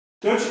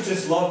Don't you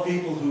just love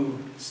people who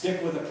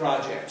stick with a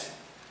project?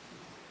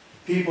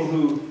 People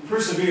who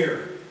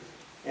persevere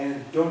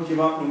and don't give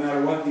up no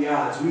matter what the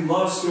odds. We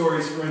love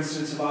stories, for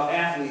instance, about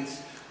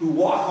athletes who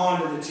walk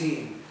onto the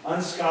team,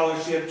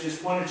 unscholarship,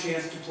 just want a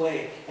chance to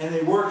play, and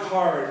they work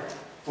hard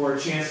for a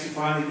chance to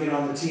finally get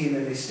on the team,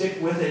 and they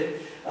stick with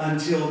it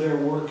until their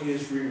work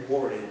is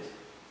rewarded.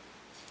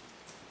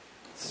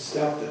 It's the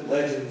stuff that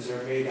legends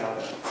are made out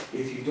of.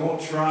 If you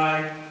don't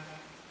try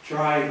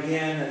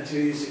again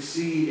until you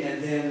succeed,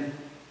 and then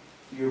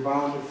you're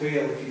bound to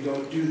fail if you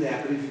don't do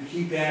that. But if you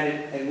keep at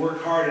it and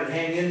work hard and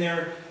hang in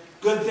there,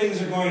 good things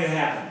are going to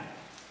happen.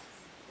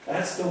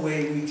 That's the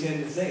way we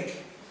tend to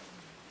think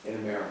in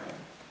America.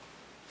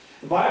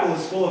 The Bible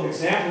is full of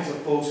examples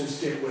of folks who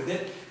stick with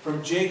it,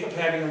 from Jacob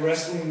having a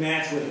wrestling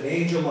match with an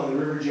angel on the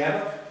river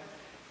Jabbok,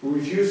 who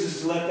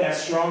refuses to let that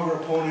stronger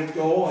opponent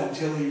go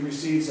until he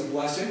receives a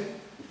blessing,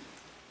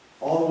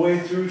 all the way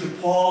through to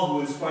Paul,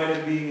 who in spite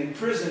of being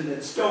imprisoned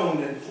and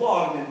stoned and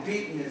flogged and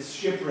beaten and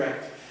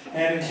shipwrecked,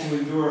 having to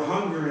endure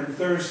hunger and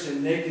thirst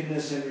and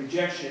nakedness and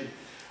rejection,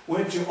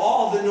 went to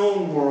all the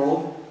known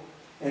world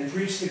and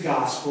preached the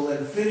gospel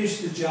and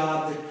finished the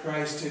job that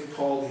Christ had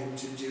called him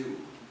to do.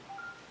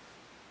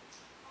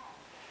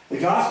 The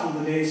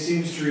gospel today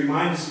seems to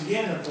remind us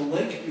again of the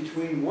link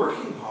between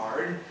working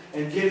hard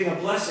and getting a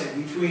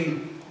blessing,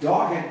 between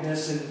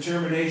doggedness and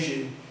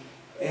determination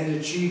and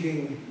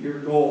achieving your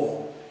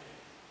goal.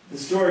 The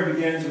story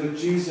begins with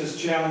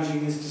Jesus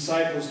challenging his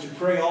disciples to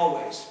pray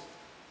always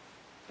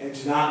and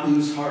to not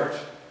lose heart.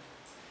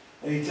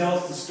 And he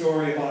tells the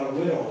story about a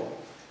widow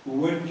who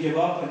wouldn't give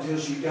up until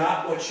she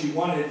got what she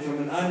wanted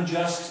from an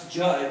unjust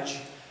judge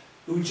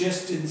who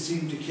just didn't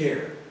seem to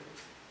care.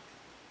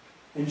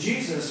 And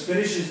Jesus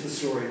finishes the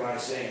story by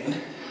saying,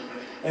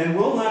 "And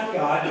will not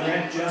God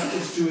grant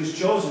justice to his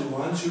chosen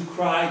ones who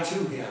cry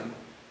to him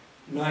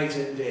night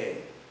and day?"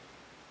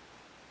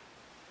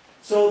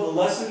 So the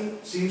lesson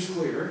seems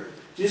clear.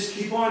 Just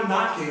keep on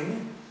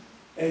knocking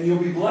and you'll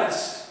be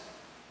blessed.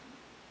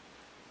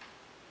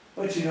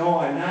 But you know,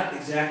 I'm not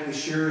exactly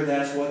sure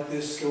that's what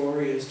this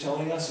story is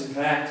telling us. In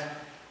fact,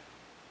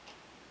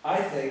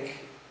 I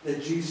think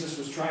that Jesus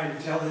was trying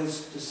to tell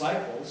his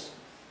disciples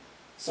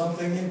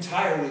something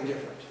entirely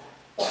different.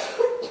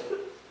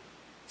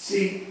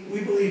 See,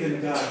 we believe in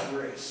a God of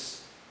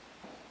grace.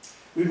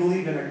 We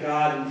believe in a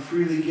God who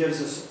freely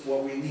gives us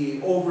what we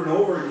need. Over and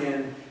over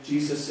again,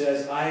 Jesus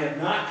says, "I have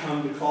not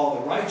come to call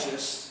the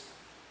righteous,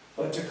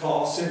 but to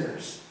call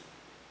sinners."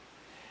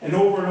 And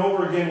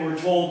over again, we're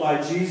told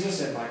by Jesus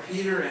and by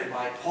Peter and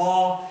by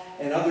Paul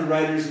and other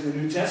writers in the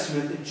New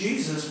Testament that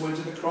Jesus went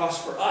to the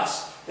cross for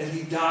us, that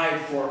he died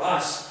for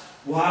us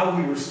while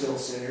we were still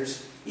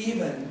sinners,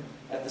 even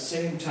at the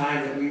same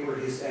time that we were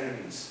his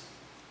enemies.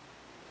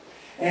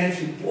 And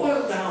if you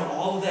boil down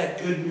all of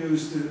that good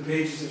news through the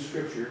pages of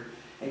Scripture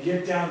and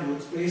get down to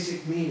its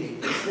basic meaning,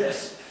 it's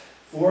this: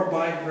 "For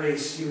by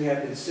grace you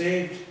have been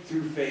saved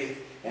through faith,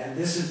 and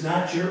this is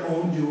not your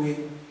own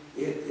doing,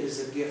 it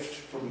is a gift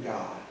from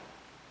God."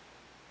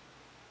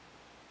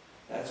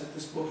 That's what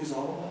this book is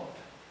all about.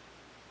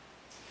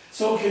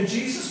 So can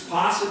Jesus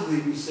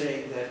possibly be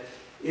saying that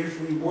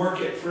if we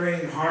work at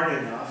praying hard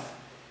enough,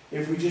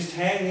 if we just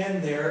hang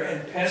in there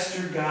and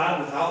pester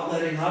God without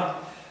letting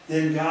up,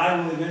 then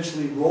God will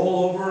eventually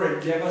roll over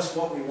and give us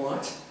what we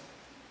want?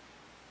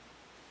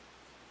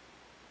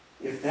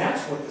 If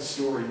that's what the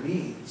story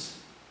means,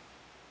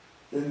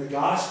 then the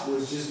gospel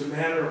is just a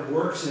matter of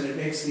works, and it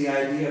makes the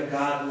idea of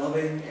God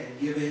loving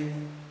and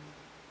giving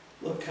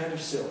look kind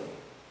of silly.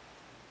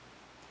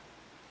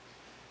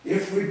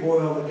 If we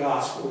boil the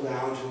gospel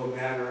down to a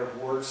matter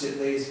of works,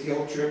 it lays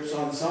guilt trips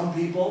on some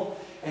people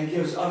and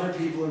gives other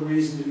people a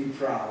reason to be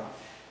proud.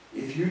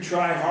 If you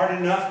try hard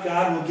enough,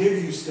 God will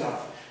give you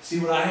stuff. See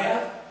what I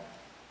have?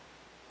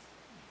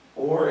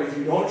 Or if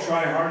you don't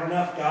try hard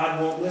enough, God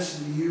won't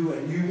listen to you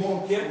and you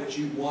won't get what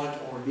you want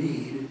or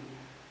need.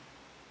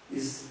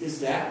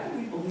 Is that what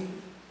we believe?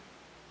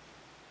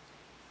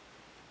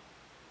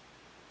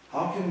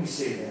 How can we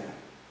say that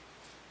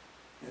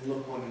and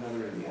look one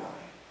another in the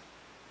eye?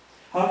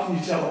 How can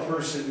you tell a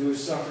person who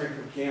is suffering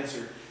from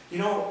cancer, you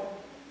know,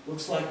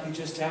 looks like you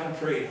just haven't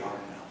prayed hard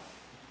enough?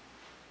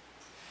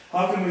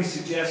 How can we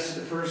suggest to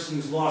the person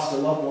who's lost a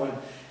loved one,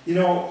 you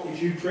know,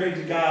 if you prayed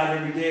to God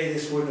every day,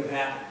 this wouldn't have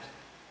happened?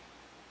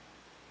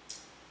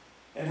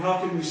 And how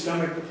can we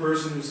stomach the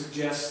person who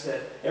suggests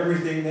that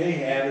everything they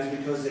have is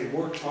because they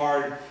worked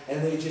hard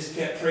and they just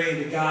kept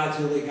praying to God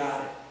till they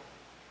got it?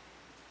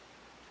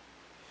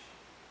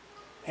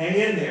 Hang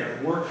in there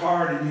and work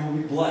hard and you'll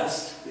be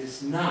blessed.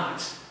 It's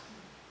not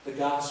the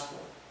gospel.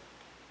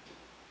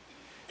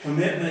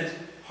 Commitment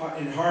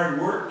and hard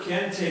work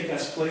can take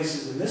us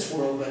places in this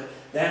world, but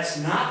that's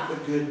not the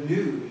good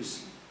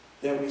news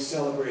that we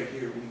celebrate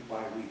here week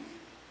by week.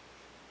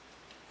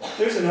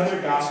 There's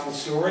another gospel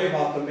story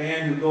about the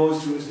man who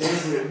goes to his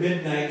neighbor at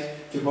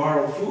midnight to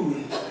borrow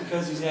food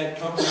because he's had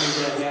company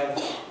that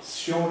have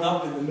shown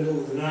up in the middle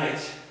of the night.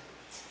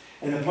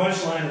 And the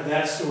punchline of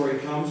that story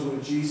comes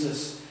when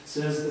Jesus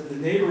says that the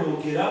neighbor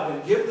will get up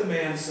and give the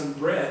man some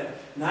bread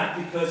not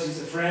because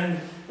he's a friend,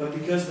 but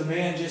because the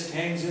man just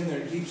hangs in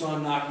there and keeps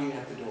on knocking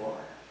at the door.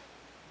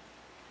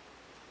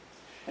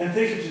 And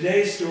think of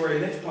today's story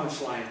and its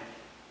punchline.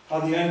 How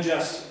the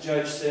unjust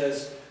judge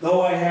says,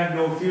 though I have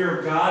no fear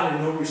of God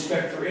and no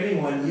respect for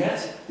anyone,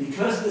 yet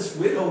because this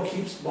widow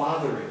keeps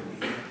bothering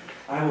me,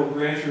 I will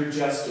grant her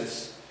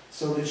justice,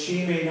 so that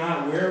she may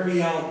not wear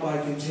me out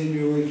by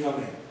continually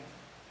coming. It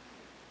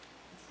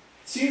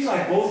seems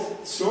like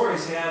both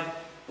stories have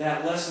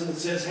that lesson that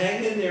says,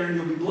 hang in there and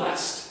you'll be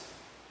blessed.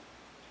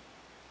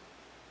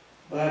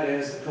 But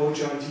as the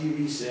coach on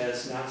TV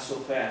says, not so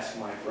fast,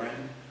 my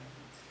friend.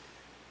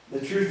 The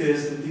truth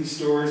is that these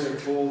stories are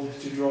told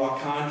to draw a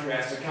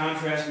contrast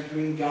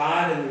between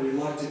God and the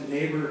reluctant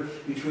neighbor,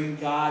 between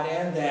God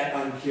and that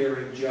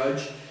uncaring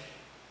judge.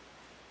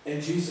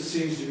 And Jesus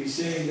seems to be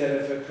saying that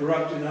if a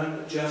corrupt and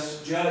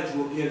unjust judge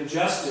will give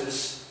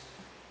justice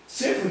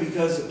simply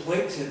because the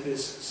plaintiff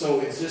is so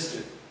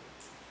insistent,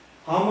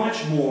 how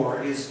much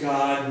more is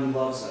God who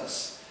loves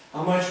us?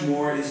 How much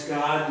more is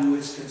God who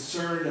is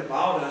concerned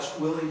about us,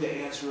 willing to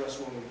answer us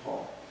when we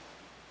call?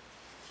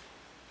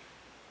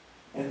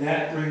 And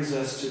that brings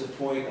us to the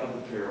point of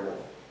the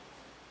parable.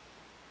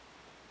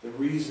 The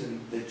reason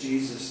that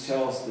Jesus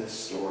tells this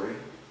story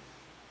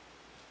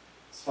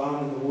is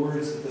found in the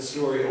words that the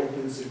story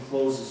opens and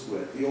closes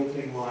with. The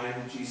opening line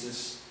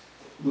of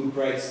Luke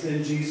writes,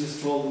 then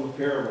Jesus told them a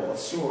parable, a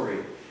story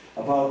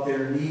about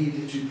their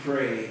need to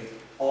pray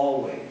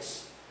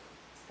always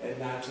and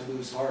not to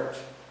lose heart.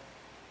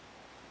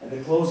 And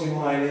the closing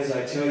line is,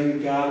 I tell you,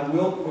 God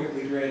will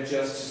quickly grant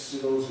justice to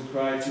those who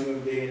cry to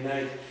him day and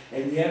night.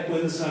 And yet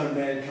when the Son of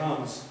Man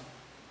comes,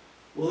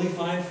 will he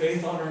find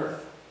faith on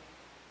earth?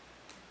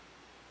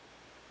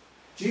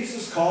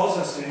 Jesus calls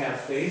us to have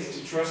faith,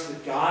 to trust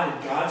that God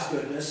and God's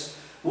goodness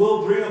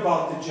will bring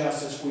about the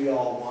justice we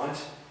all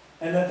want,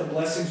 and that the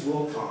blessings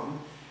will come,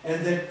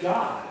 and that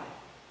God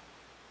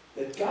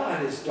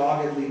is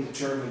doggedly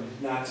determined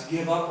not to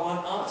give up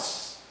on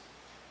us.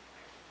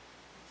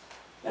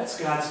 That's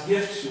God's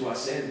gift to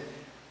us, and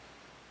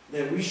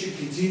that we should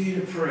continue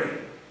to pray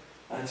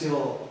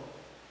until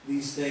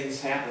these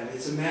things happen.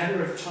 It's a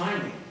matter of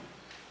timing.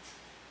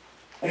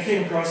 I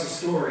came across a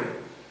story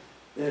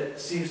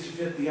that seems to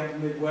fit the upper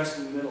Midwest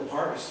in the middle of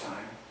harvest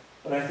time,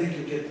 but I think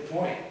you'll get the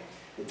point.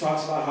 It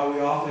talks about how we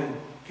often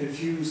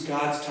confuse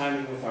God's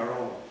timing with our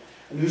own.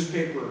 A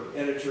newspaper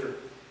editor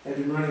had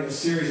been running a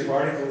series of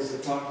articles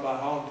that talked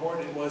about how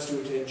important it was to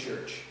attend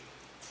church.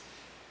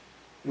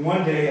 And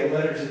one day a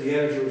letter to the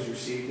editor was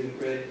received and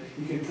it read,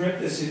 you can print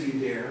this if you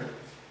dare.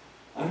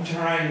 I'm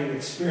trying an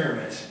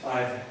experiment.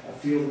 I've a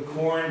field of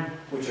corn,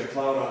 which I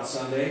plowed on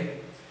Sunday.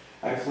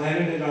 I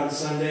planted it on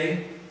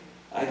Sunday.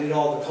 I did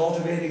all the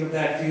cultivating of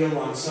that field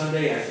on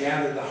Sunday. I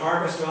gathered the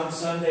harvest on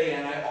Sunday,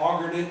 and I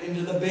augured it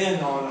into the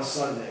bin on a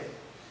Sunday.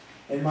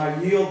 And my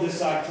yield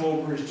this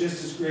October is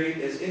just as great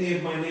as any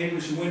of my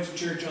neighbors who went to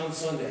church on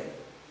Sunday.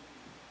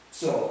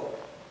 So,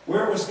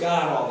 where was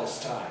God all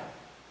this time?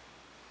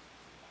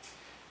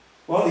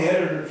 Well, the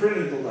editor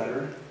printed the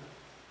letter,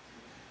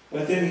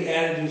 but then he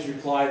added his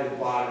reply to the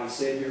bottom. He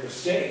said, your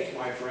mistake,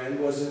 my friend,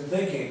 was in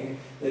thinking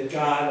that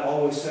God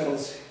always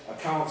settles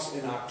accounts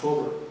in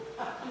October.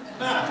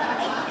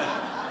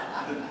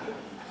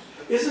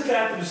 Isn't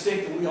that the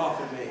mistake that we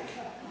often make?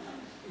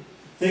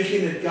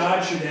 Thinking that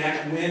God should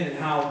act when and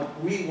how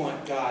we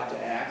want God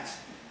to act,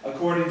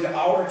 according to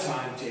our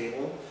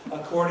timetable,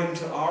 according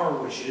to our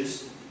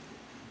wishes,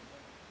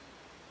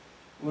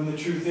 when the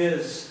truth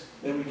is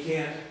that we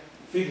can't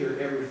figure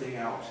everything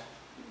out.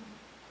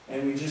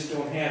 And we just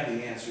don't have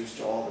the answers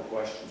to all the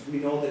questions. We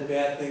know that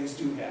bad things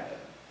do happen.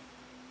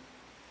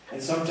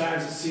 And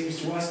sometimes it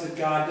seems to us that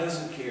God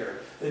doesn't care,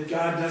 that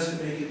God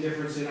doesn't make a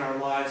difference in our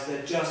lives,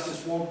 that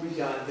justice won't be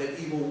done, that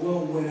evil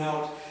will win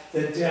out,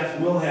 that death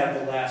will have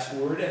the last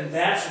word. And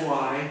that's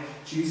why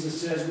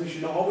Jesus says we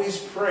should always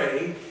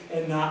pray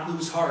and not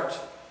lose heart.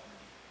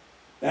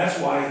 That's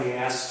why he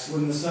asks,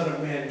 when the Son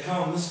of Man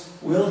comes,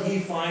 will he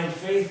find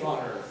faith on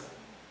earth?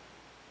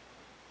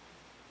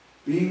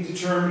 Being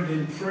determined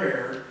in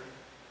prayer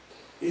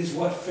is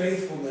what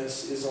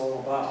faithfulness is all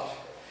about.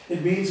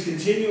 It means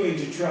continuing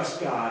to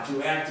trust God,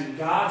 to act in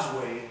God's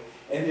way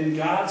and in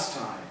God's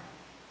time.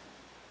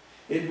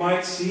 It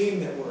might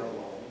seem that we're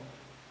alone.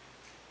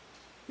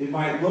 It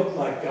might look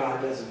like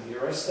God doesn't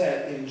hear us,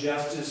 that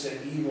injustice and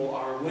evil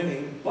are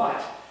winning,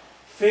 but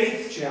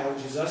faith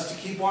challenges us to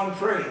keep on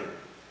praying,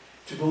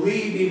 to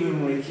believe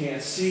even when we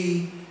can't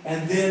see,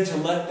 and then to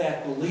let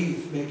that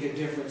belief make a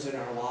difference in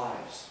our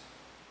lives.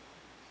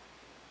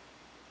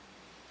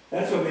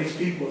 That's what makes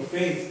people of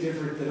faith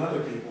different than other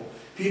people.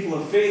 People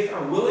of faith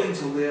are willing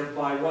to live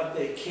by what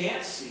they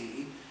can't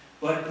see,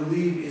 but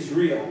believe is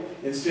real,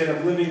 instead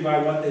of living by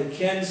what they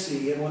can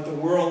see and what the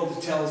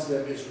world tells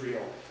them is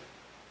real.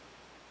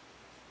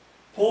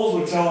 Polls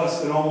would tell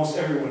us that almost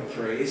everyone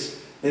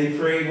prays. They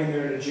pray when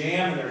they're in a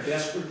jam and they're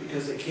desperate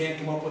because they can't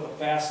come up with a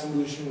fast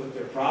solution with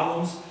their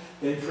problems.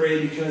 They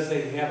pray because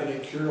they have an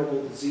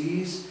incurable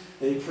disease.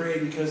 They pray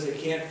because they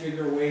can't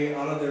figure a way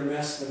out of their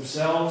mess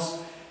themselves.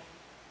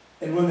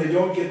 And when they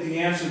don't get the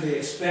answer they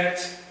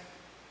expect,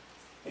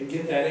 and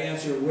get that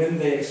answer when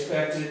they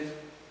expect it,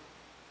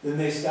 then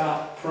they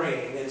stop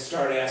praying and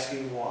start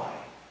asking why.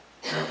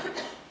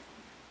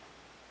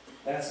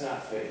 That's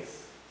not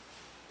faith.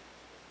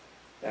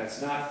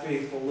 That's not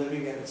faithful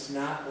living, and it's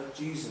not what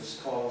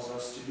Jesus calls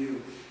us to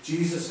do.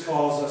 Jesus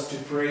calls us to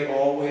pray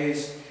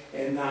always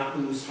and not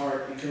lose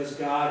heart, because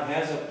God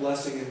has a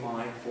blessing in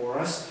mind for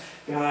us.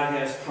 God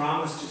has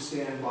promised to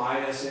stand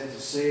by us and to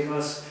save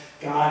us.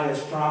 God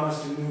has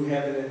promised a new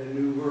heaven and a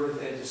new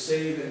earth, and to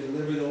save and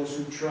deliver those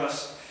who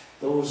trust,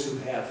 those who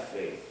have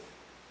faith.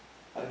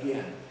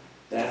 Again,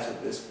 that's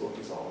what this book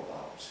is all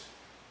about.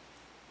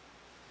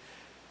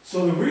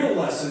 So the real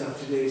lesson of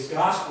today's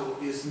gospel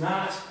is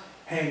not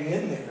hang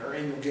in there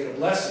and you'll get a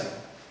blessing.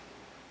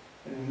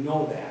 And we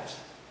know that.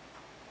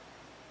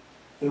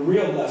 The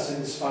real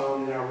lesson is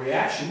found in our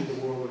reaction to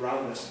the world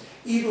around us,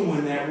 even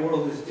when that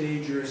world is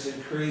dangerous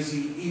and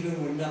crazy,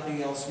 even when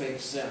nothing else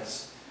makes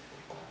sense.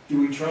 Do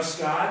we trust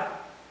God?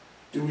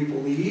 Do we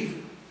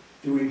believe?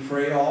 Do we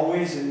pray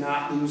always and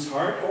not lose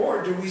heart?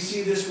 Or do we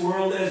see this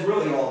world as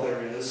really all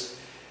there is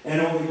and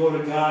only go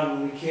to God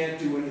when we can't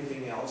do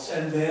anything else,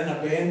 and then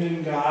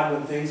abandon God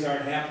when things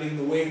aren't happening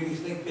the way we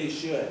think they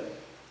should?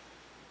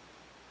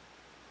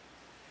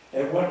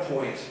 At what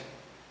point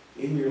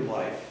in your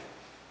life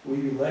will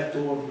you let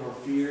go of your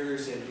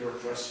fears and your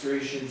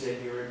frustrations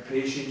and your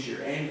impatience,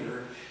 your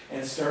anger,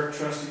 and start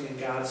trusting in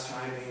God's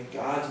timing and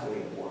God's way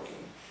of working?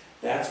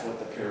 That's what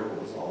the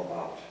parable is all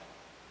about.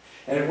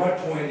 And at what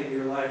point in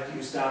your life do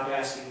you stop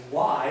asking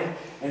why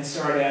and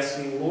start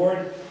asking,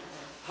 Lord,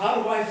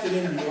 how do I fit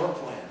into your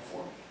plan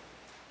for me?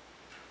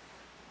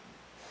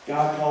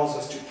 God calls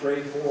us to pray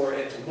for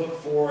and to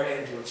look for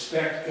and to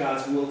expect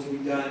God's will to be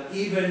done,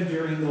 even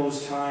during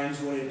those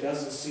times when it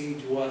doesn't seem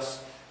to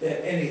us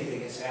that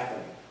anything is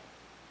happening.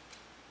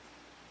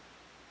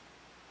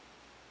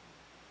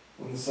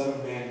 When the Son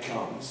of Man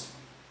comes,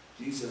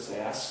 Jesus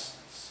asks,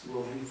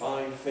 will he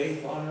find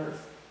faith on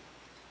earth?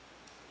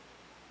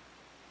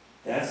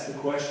 That's the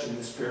question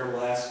this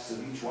parable asks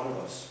of each one of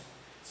us.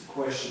 It's a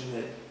question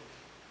that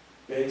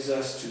begs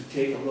us to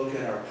take a look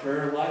at our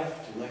prayer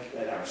life, to look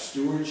at our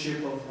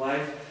stewardship of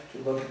life, to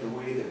look at the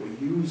way that we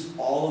use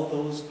all of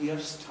those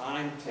gifts,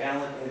 time,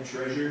 talent, and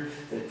treasure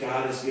that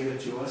God has given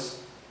to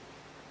us,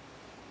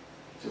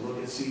 to look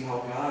and see how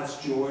God's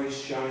joy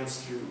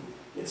shines through.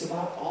 It's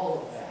about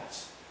all of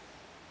that.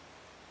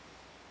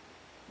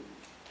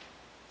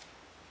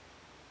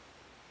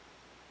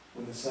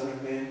 When the Son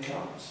of Man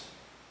comes,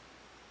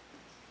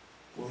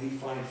 will he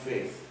find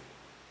faith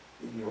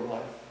in your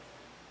life?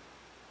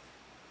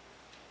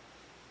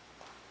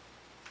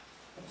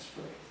 Let's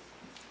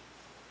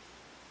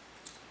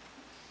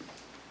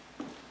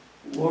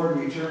pray. Lord,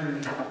 we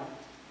turn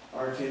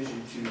our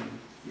attention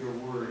to your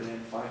word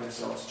and find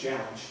ourselves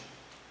challenged.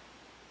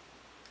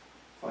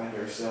 Find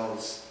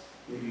ourselves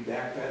maybe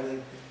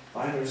backpedaling.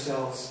 Find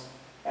ourselves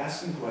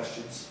asking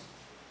questions.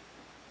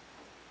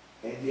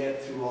 And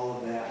yet, through all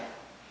of that,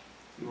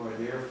 you are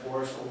there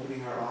for us,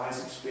 opening our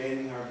eyes,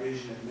 expanding our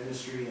vision of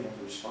ministry and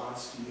of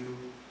response to you.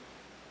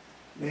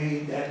 May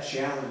that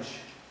challenge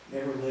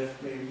never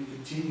lift. May we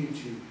continue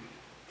to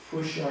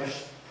push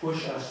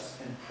us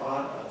and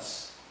prod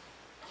us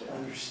to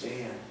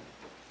understand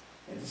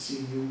and to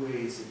see new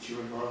ways that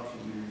your love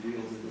can be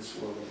revealed in this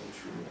world in a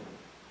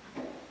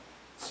true way.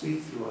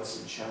 Speak through us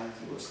and shine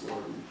through us,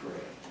 Lord, we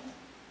pray.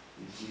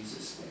 In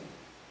Jesus'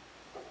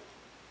 name.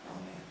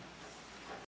 Amen.